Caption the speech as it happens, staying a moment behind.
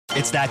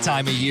It's that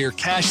time of year.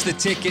 Cash the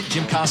Ticket.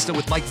 Jim Costa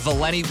with Mike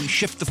Valeni. We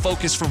shift the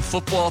focus from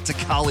football to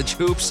college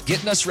hoops,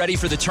 getting us ready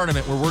for the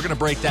tournament where we're going to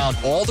break down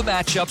all the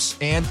matchups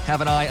and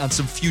have an eye on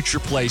some future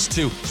plays,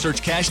 too.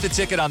 Search Cash the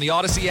Ticket on the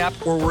Odyssey app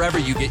or wherever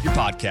you get your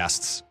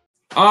podcasts.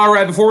 All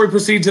right, before we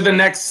proceed to the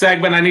next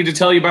segment, I need to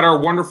tell you about our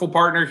wonderful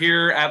partner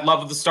here at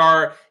Love of the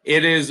Star.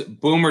 It is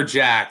Boomer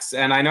Jacks.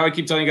 And I know I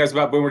keep telling you guys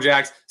about Boomer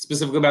Jacks,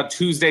 specifically about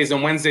Tuesdays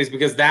and Wednesdays,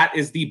 because that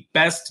is the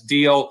best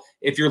deal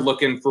if you're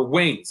looking for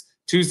wings.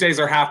 Tuesdays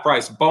are half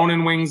price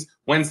bone-in wings.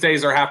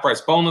 Wednesdays are half price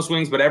boneless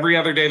wings. But every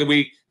other day of the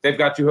week, they've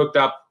got you hooked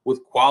up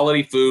with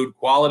quality food,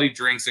 quality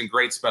drinks, and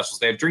great specials.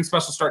 They have drink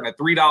specials starting at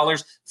 $3,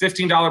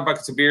 $15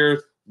 buckets of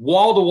beer,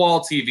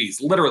 wall-to-wall TVs.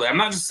 Literally, I'm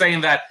not just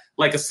saying that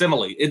like a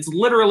simile. It's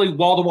literally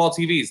wall-to-wall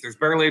TVs. There's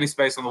barely any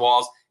space on the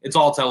walls. It's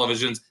all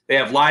televisions. They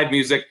have live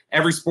music,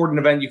 every sporting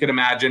event you can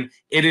imagine.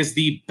 It is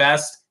the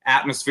best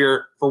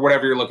atmosphere for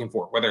whatever you're looking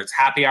for, whether it's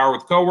happy hour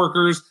with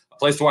coworkers,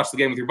 place to watch the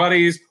game with your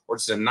buddies, or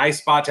just a nice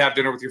spot to have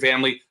dinner with your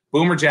family.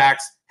 Boomer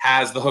Jacks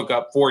has the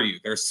hookup for you.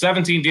 There's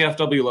 17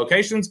 DFW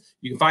locations.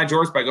 You can find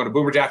yours by going to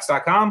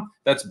boomerjacks.com.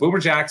 That's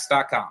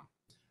boomerjacks.com.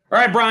 All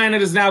right, Brian,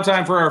 it is now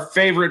time for our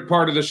favorite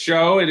part of the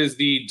show. It is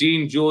the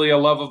Dean Julia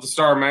Love of the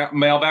Star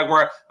mailbag,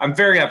 where I'm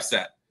very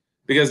upset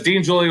because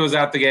Dean Julia was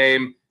at the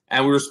game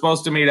and we were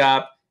supposed to meet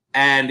up,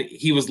 and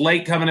he was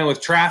late coming in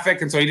with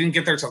traffic, and so he didn't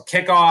get there till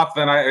kickoff,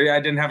 and I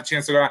didn't have a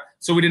chance to go out.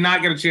 So we did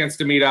not get a chance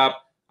to meet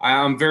up.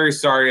 I'm very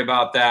sorry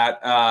about that.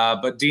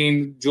 But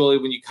Dean, Julie,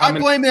 when you come I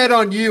blame that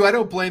on you. I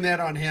don't blame that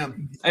on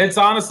him. It's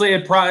honestly,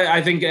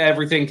 I think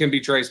everything can be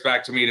traced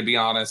back to me, to be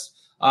honest.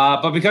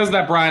 But because of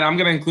that, Brian, I'm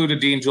going to include a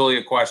Dean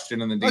Julia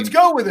question in the Dean. Let's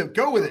go with it.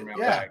 Go with it.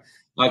 Yeah.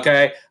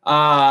 Okay.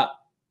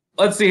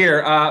 Let's see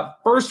here.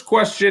 First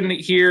question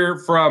here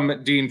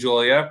from Dean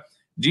Julia.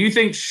 Do you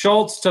think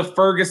Schultz to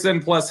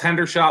Ferguson plus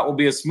Hendershot will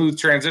be a smooth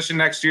transition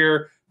next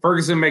year?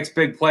 Ferguson makes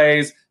big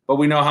plays, but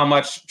we know how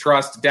much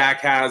trust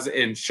Dak has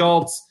in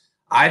Schultz.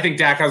 I think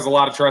Dak has a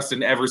lot of trust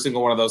in every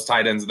single one of those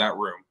tight ends in that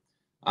room.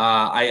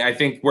 I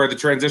think where the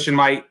transition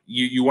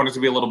you want it to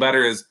be a little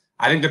better is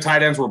I think the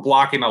tight ends were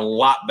blocking a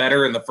lot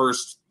better in the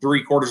first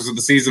 3 quarters of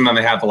the season than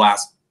they had the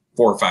last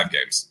 4 or 5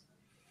 games.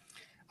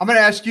 I'm going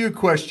to ask you a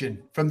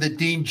question from the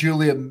Dean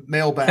Julia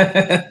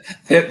mailbag.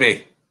 Hit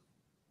me.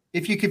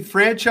 If you could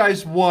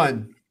franchise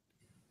one,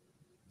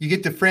 you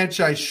get to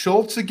franchise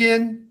Schultz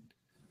again,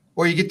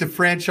 or you get to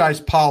franchise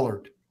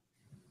Pollard?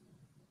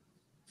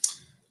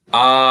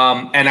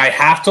 And I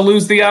have to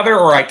lose the other,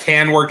 or I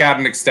can work out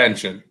an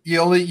extension? You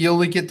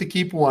only get to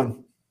keep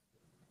one.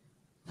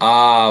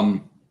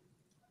 I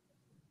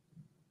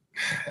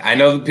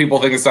know that people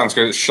think it sounds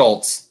great.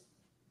 Schultz.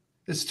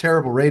 This is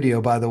terrible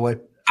radio, by the way.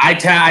 I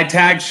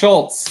tag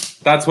Schultz.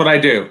 That's what I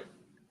do.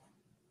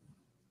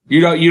 You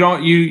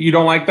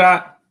don't like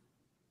that?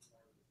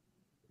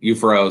 You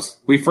froze.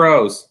 We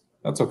froze.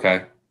 That's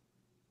okay.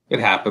 It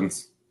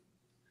happens.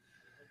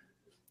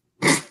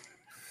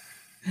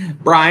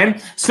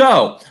 Brian,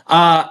 so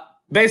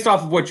based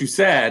off of what you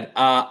said,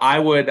 I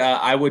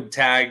would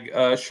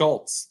tag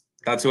Schultz.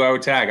 That's who I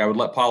would tag. I would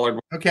let Pollard.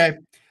 Okay,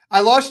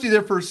 I lost you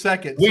there for a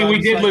second. We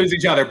did lose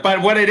each other,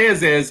 but what it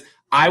is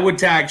I would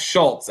tag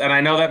Schultz, and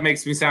I know that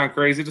makes me sound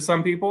crazy to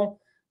some people,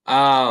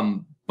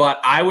 but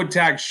I would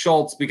tag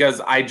Schultz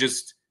because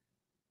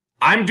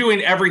I'm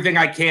doing everything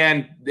I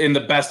can in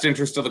the best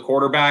interest of the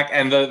quarterback,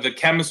 and the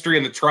chemistry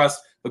and the trust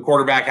the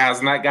quarterback has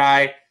in that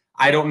guy.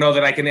 I don't know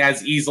that I can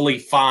as easily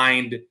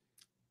find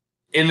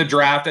in the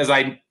draft as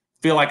I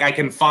feel like I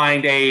can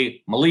find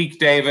a Malik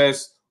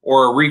Davis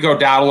or a Rico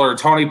Dowdle or a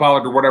Tony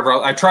Pollard or whatever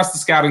else. I trust the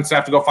scouting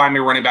staff to go find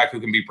me a running back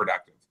who can be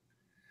productive.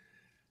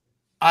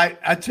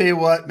 I tell you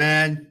what,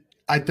 man,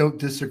 I don't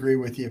disagree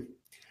with you.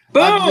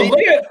 Boom!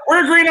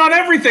 We're agreeing on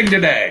everything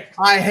today.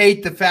 I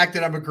hate the fact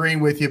that I'm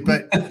agreeing with you,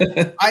 but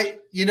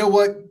you know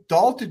what?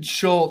 Dalton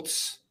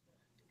Schultz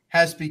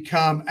has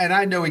become, and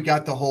I know he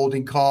got the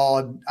holding call,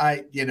 and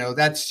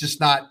that's just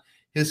not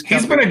his.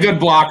 He's been a good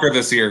blocker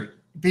this year.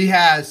 He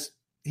has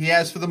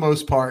for the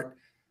most part.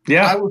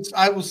 Yeah.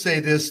 I will say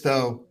this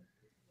though,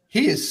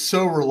 he is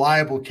so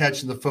reliable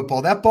catching the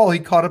football. That ball he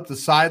caught up the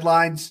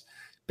sidelines,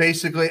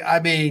 basically.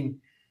 I mean,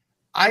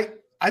 I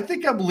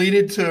think I'm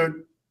leaning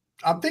to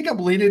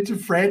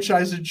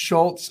franchising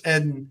Schultz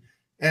and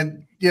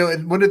and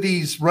one of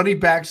these running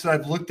backs that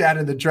I've looked at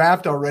in the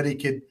draft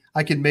already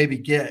I can maybe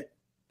get.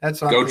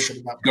 That's what I'm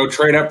thinking about. Go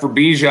trade up for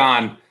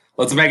Bijan.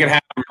 Let's make it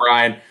happen,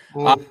 Brian.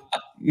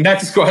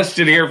 Next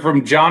question here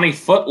from Johnny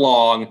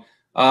Footlong.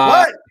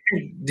 What?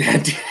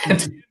 Dan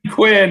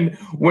Quinn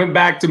went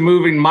back to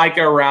moving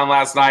Micah around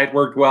last night.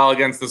 Worked well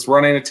against this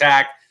running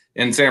attack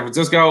in San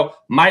Francisco.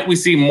 Might we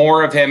see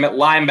more of him at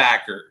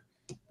linebacker?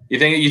 You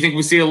think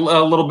we see a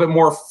little bit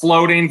more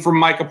floating from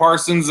Micah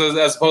Parsons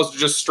as opposed to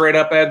just straight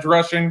up edge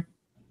rushing?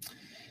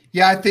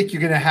 Yeah, I think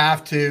you're going to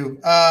have to.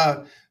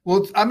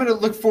 Well, I'm going to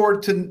look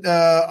forward to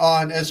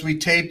as we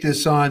tape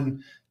this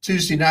on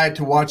Tuesday night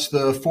to watch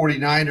the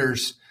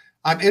 49ers.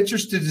 I'm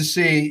interested to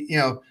see,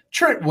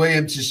 Trent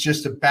Williams is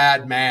just a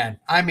bad man.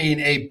 I mean,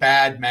 a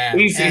bad man.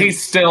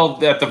 He's still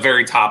at the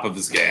very top of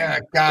his game. Yeah,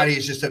 God,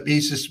 he's just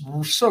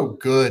so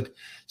good.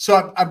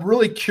 So I'm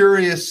really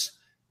curious.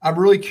 I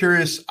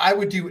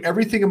would do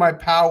everything in my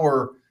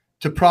power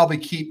to probably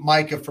keep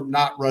Micah from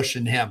not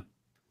rushing him.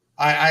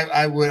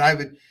 I would. I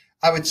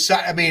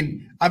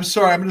mean, I'm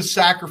sorry. I'm going to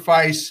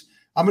sacrifice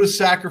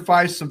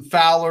some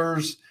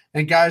Fowlers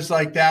and guys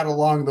like that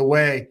along the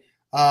way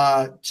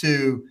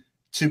to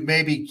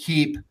maybe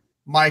keep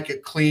Micah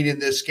clean in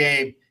this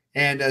game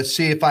and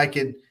see if I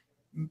can,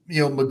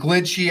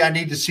 McGlinchey, I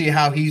need to see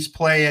how he's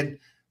playing.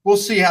 We'll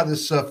see how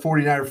this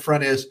 49er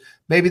front is.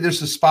 Maybe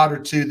there's a spot or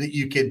two that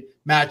you can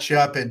match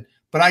up,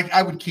 but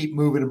I would keep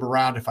moving him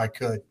around if I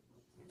could.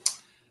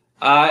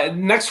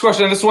 Next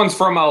question. This one's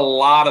from a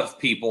lot of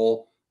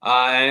people,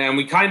 and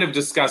we kind of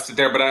discussed it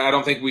there, but I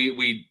don't think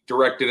we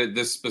directed it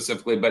this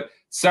specifically. But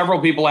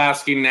several people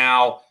asking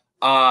now,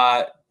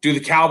 do the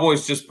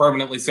Cowboys just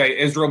permanently say,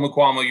 Israel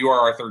Mukuamu, you are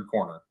our third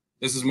corner?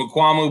 This is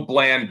Mukuamu,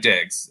 Bland,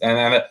 Diggs, and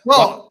I'm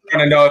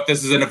trying to know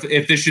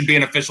if this should be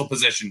an official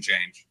position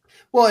change.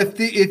 Well,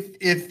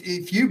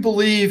 if you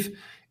believe,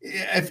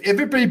 if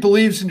everybody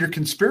believes in your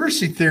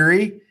conspiracy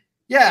theory,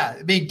 yeah,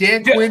 I mean,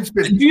 Dan Quinn's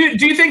been. Do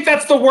you think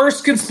that's the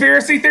worst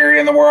conspiracy theory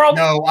in the world?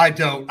 No, I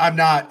don't. I'm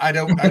not. I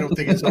don't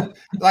think it's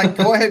like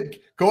go ahead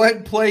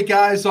and play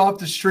guys off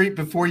the street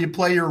before you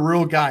play your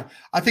real guy.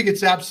 I think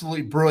it's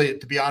absolutely brilliant,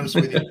 to be honest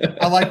with you.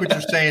 I like what you're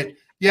saying.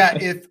 Yeah,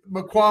 if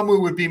Mukuamu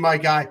would be my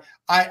guy,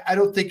 I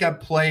don't think I'm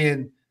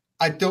playing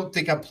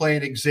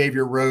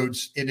Xavier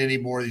Rhodes in any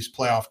more of these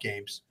playoff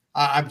games.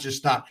 I'm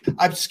just not.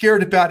 I'm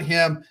scared about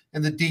him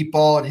and the deep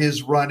ball and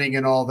his running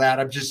and all that.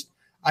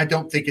 I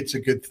don't think it's a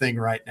good thing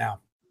right now.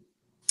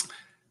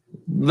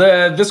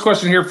 This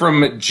question here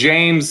from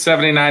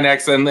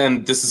James79X,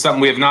 and this is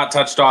something we have not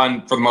touched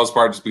on for the most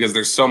part just because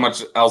there's so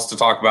much else to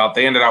talk about.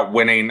 They ended up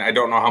winning. I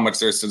don't know how much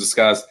there's to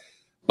discuss.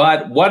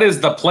 But what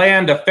is the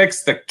plan to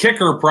fix the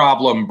kicker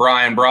problem,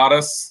 Brian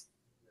Broaddus?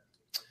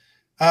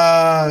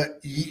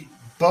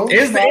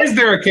 Is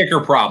there a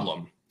kicker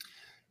problem?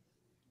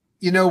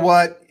 You know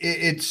what?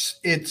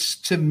 It's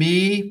to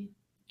me,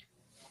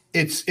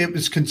 it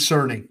was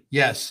concerning.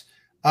 Yes.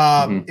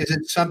 Is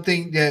it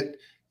something that,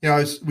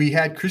 we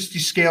had Christy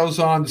Scales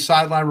on, the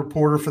sideline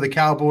reporter for the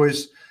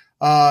Cowboys,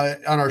 on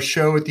our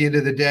show at the end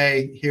of the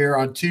day here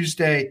on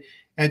Tuesday,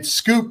 and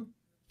Scoop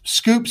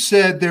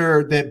said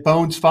that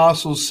Bones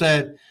Fossils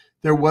said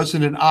there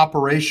wasn't an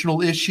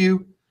operational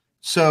issue.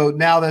 So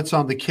now that's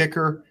on the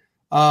kicker.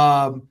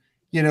 There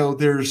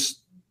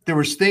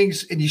was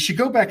things, and you should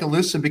go back and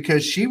listen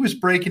because she was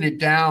breaking it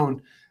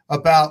down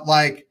about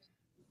like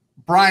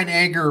Brian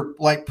Anger,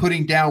 like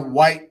putting down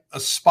White a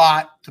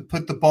spot to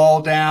put the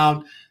ball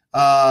down.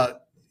 The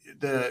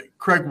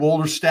Craig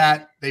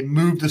Wolderstadt, they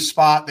moved the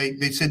spot.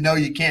 They said, no,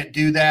 you can't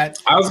do that.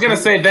 I was going to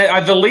say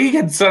that the league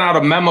had sent out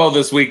a memo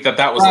this week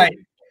that was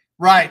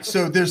right.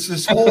 So there's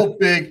this whole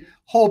big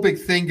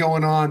thing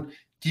going on.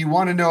 Do you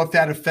want to know if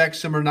that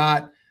affects them or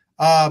not?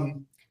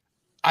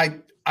 I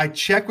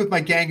checked with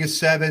my gang of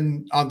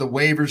 7 on the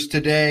waivers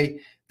today.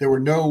 There were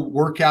no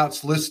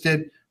workouts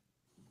listed.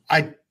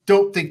 I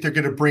don't think they're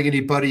going to bring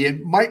anybody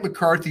in. Mike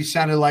McCarthy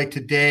sounded like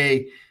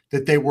today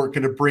that they weren't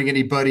going to bring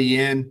anybody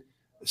in.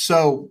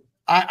 So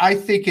I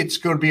think it's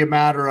going to be a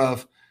matter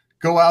of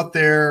go out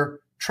there,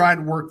 try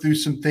and work through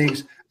some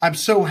things. I'm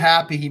so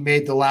happy he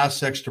made the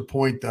last extra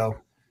point, though.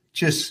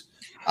 If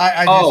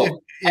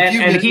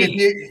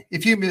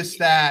you miss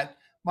that,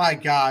 my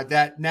God,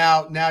 that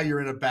now you're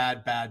in a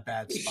bad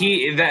spot.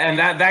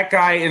 That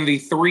guy in the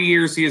 3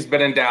 years he has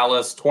been in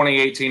Dallas,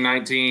 2018,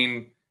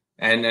 19,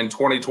 and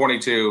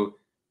 2022.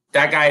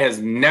 That guy has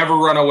never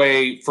run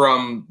away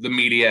from the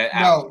media.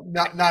 No,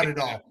 not at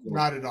all.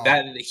 Not at all.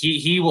 That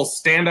he will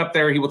stand up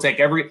there. He will take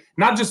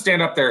not just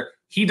stand up there.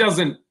 You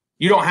don't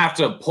have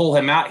to pull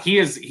him out.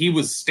 He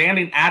was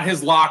standing at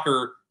his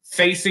locker,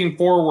 facing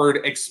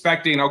forward,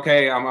 expecting,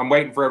 okay, I'm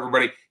waiting for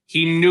everybody.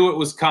 He knew it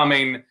was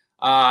coming.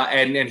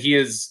 And he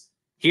is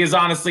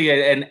honestly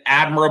an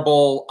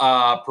admirable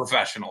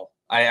professional,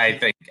 I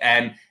think.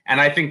 And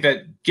I think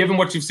that given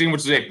what you've seen,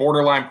 which is a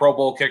borderline Pro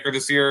Bowl kicker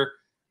this year,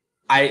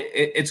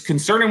 it's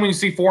concerning when you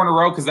see 4 in a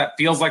row because that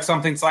feels like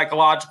something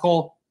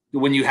psychological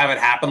when you have it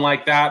happen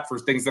like that for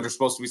things that are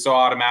supposed to be so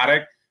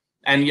automatic.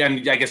 And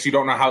I guess you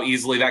don't know how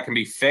easily that can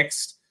be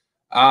fixed.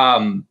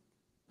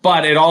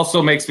 But it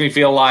also makes me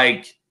feel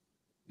like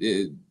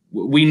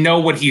we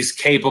know what he's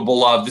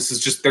capable of. This is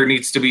just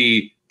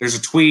there's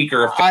a tweak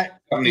or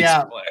something needs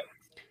to play.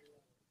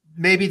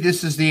 Maybe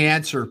this is the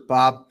answer,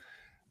 Bob.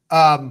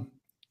 And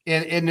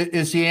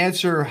is the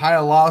answer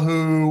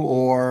Haialahu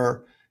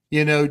or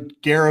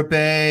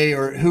Garibay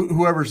or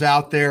whoever's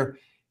out there?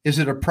 Is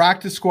it a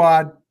practice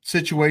squad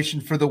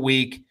situation for the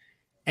week?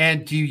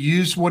 And do you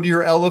use one of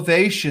your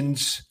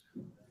elevations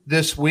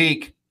this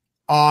week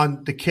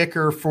on the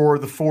kicker for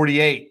the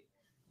 48?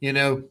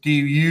 Do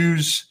you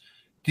use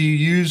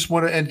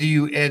one? And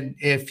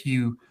if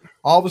you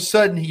all of a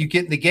sudden you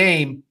get in the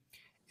game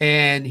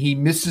and he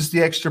misses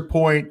the extra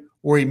point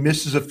or he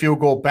misses a field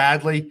goal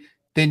badly,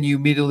 then you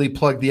immediately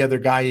plug the other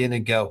guy in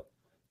and go.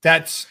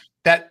 That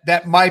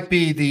might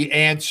be the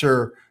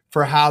answer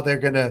for how they're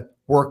going to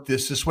work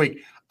this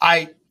week.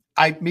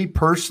 Me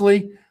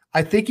personally,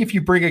 I think if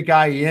you bring a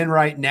guy in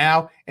right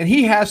now, and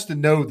he has to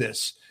know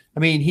this. I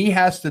mean, he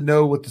has to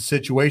know what the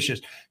situation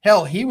is.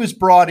 Hell, he was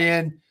brought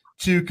in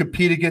to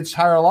compete against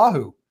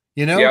Haralahu.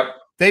 Yep.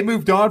 They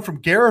moved on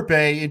from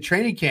Garibay in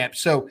training camp.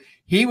 So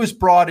he was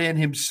brought in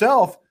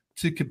himself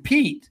to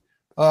compete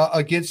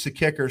against the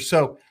kicker.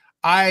 So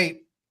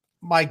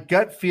my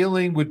gut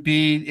feeling would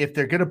be if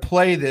they're going to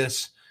play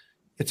this,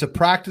 it's a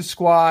practice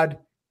squad,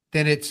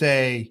 then it's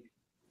a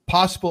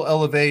possible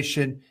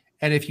elevation.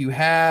 And if you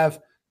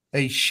have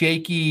a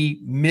shaky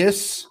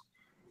miss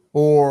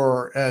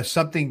or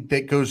something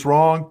that goes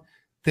wrong,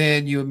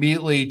 then you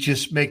immediately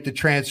just make the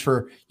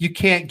transfer. You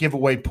can't give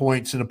away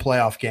points in a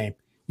playoff game.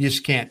 You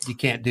just can't. You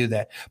can't do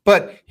that.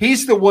 But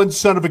he's the one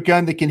son of a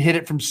gun that can hit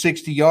it from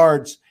 60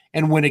 yards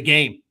and win a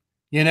game.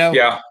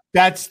 Yeah.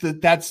 That's the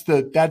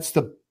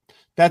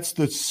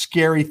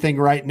scary thing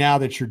right now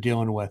that you're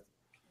dealing with.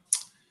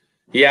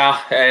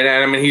 Yeah, and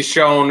I mean, he's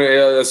shown,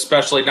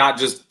 especially not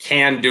just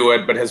can do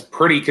it, but has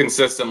pretty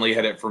consistently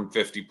hit it from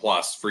 50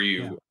 plus for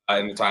you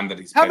in the time that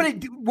he's.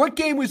 What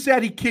game was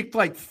that? He kicked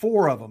like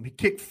 4 of them. He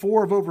kicked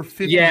 4 of over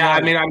 50. Yeah,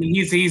 I mean,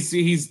 he's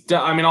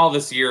all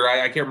this year.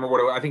 I can't remember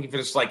what I think he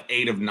finished like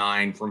 8 of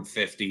 9 from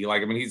 50.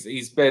 Like, I mean,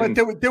 he's been.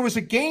 But there was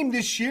a game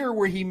this year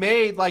where he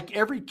made like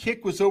every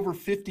kick was over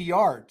 50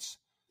 yards.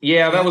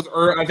 Yeah, that was.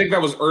 I think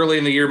that was early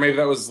in the year. Maybe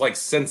that was like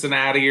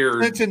Cincinnati.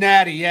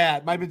 Yeah,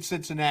 it might have been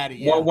Cincinnati.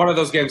 Yeah. One of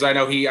those games. I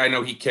know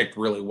he kicked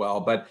really well.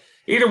 But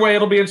either way,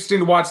 it'll be interesting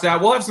to watch that.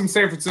 We'll have some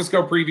San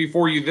Francisco preview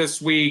for you this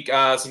week.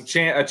 A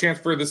chance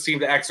for this team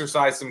to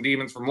exercise some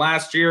demons from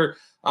last year.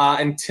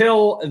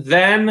 Until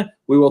then,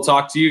 we will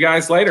talk to you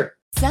guys later.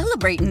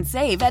 Celebrate and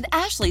save at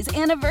Ashley's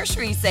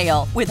Anniversary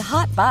Sale. With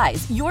Hot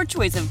Buys, your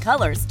choice of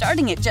colors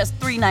starting at just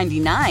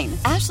 $3.99.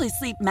 Ashley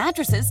Sleep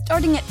mattresses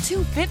starting at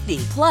 $2.50.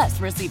 Plus,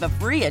 receive a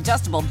free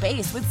adjustable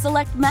base with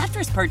select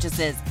mattress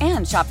purchases.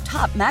 And shop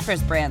top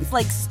mattress brands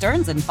like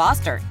Stearns &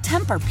 Foster,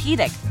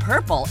 Tempur-Pedic,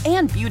 Purple,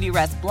 and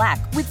Beautyrest Black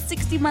with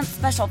 60-month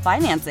special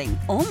financing.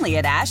 Only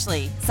at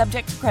Ashley.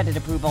 Subject to credit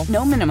approval.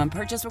 No minimum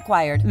purchase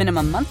required.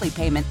 Minimum monthly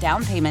payment,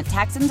 down payment,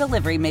 tax, and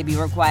delivery may be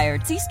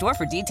required. See store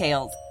for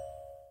details.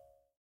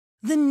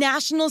 The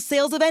national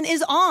sales event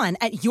is on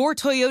at your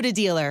Toyota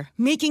dealer,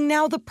 making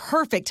now the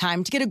perfect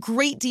time to get a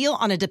great deal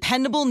on a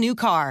dependable new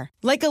car.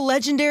 Like a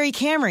legendary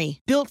Camry,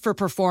 built for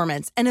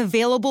performance and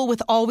available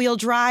with all-wheel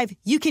drive,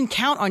 you can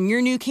count on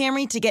your new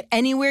Camry to get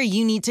anywhere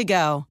you need to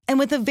go. And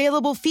with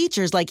available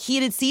features like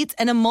heated seats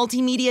and a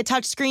multimedia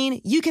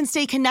touchscreen, you can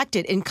stay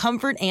connected in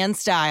comfort and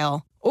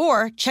style.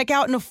 Or check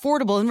out an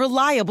affordable and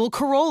reliable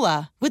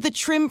Corolla with a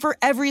trim for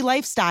every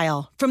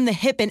lifestyle. From the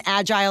hip and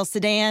agile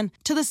sedan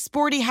to the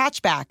sporty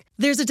hatchback,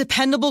 there's a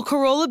dependable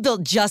Corolla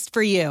built just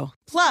for you.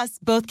 Plus,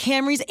 both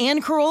Camrys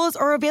and Corollas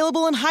are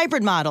available in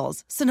hybrid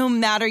models, so no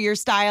matter your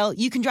style,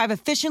 you can drive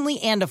efficiently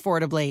and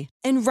affordably.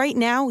 And right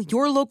now,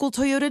 your local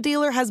Toyota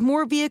dealer has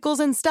more vehicles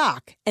in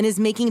stock and is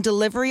making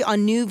delivery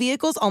on new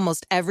vehicles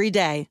almost every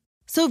day.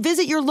 So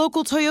visit your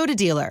local Toyota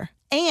dealer.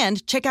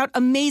 And check out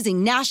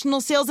amazing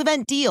national sales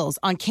event deals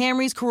on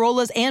Camrys,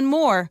 Corollas, and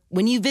more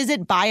when you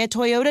visit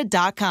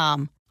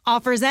buyatoyota.com.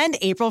 Offers end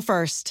April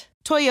 1st.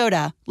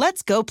 Toyota,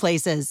 let's go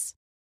places.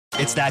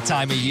 It's that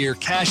time of year.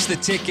 Cash the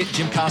ticket.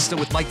 Jim Costa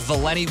with Mike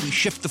Valeni. We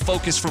shift the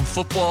focus from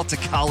football to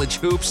college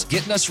hoops,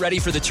 getting us ready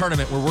for the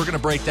tournament where we're going to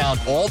break down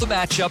all the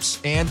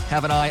matchups and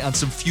have an eye on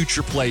some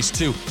future plays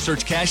too.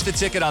 Search Cash the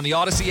Ticket on the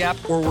Odyssey app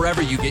or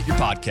wherever you get your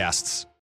podcasts.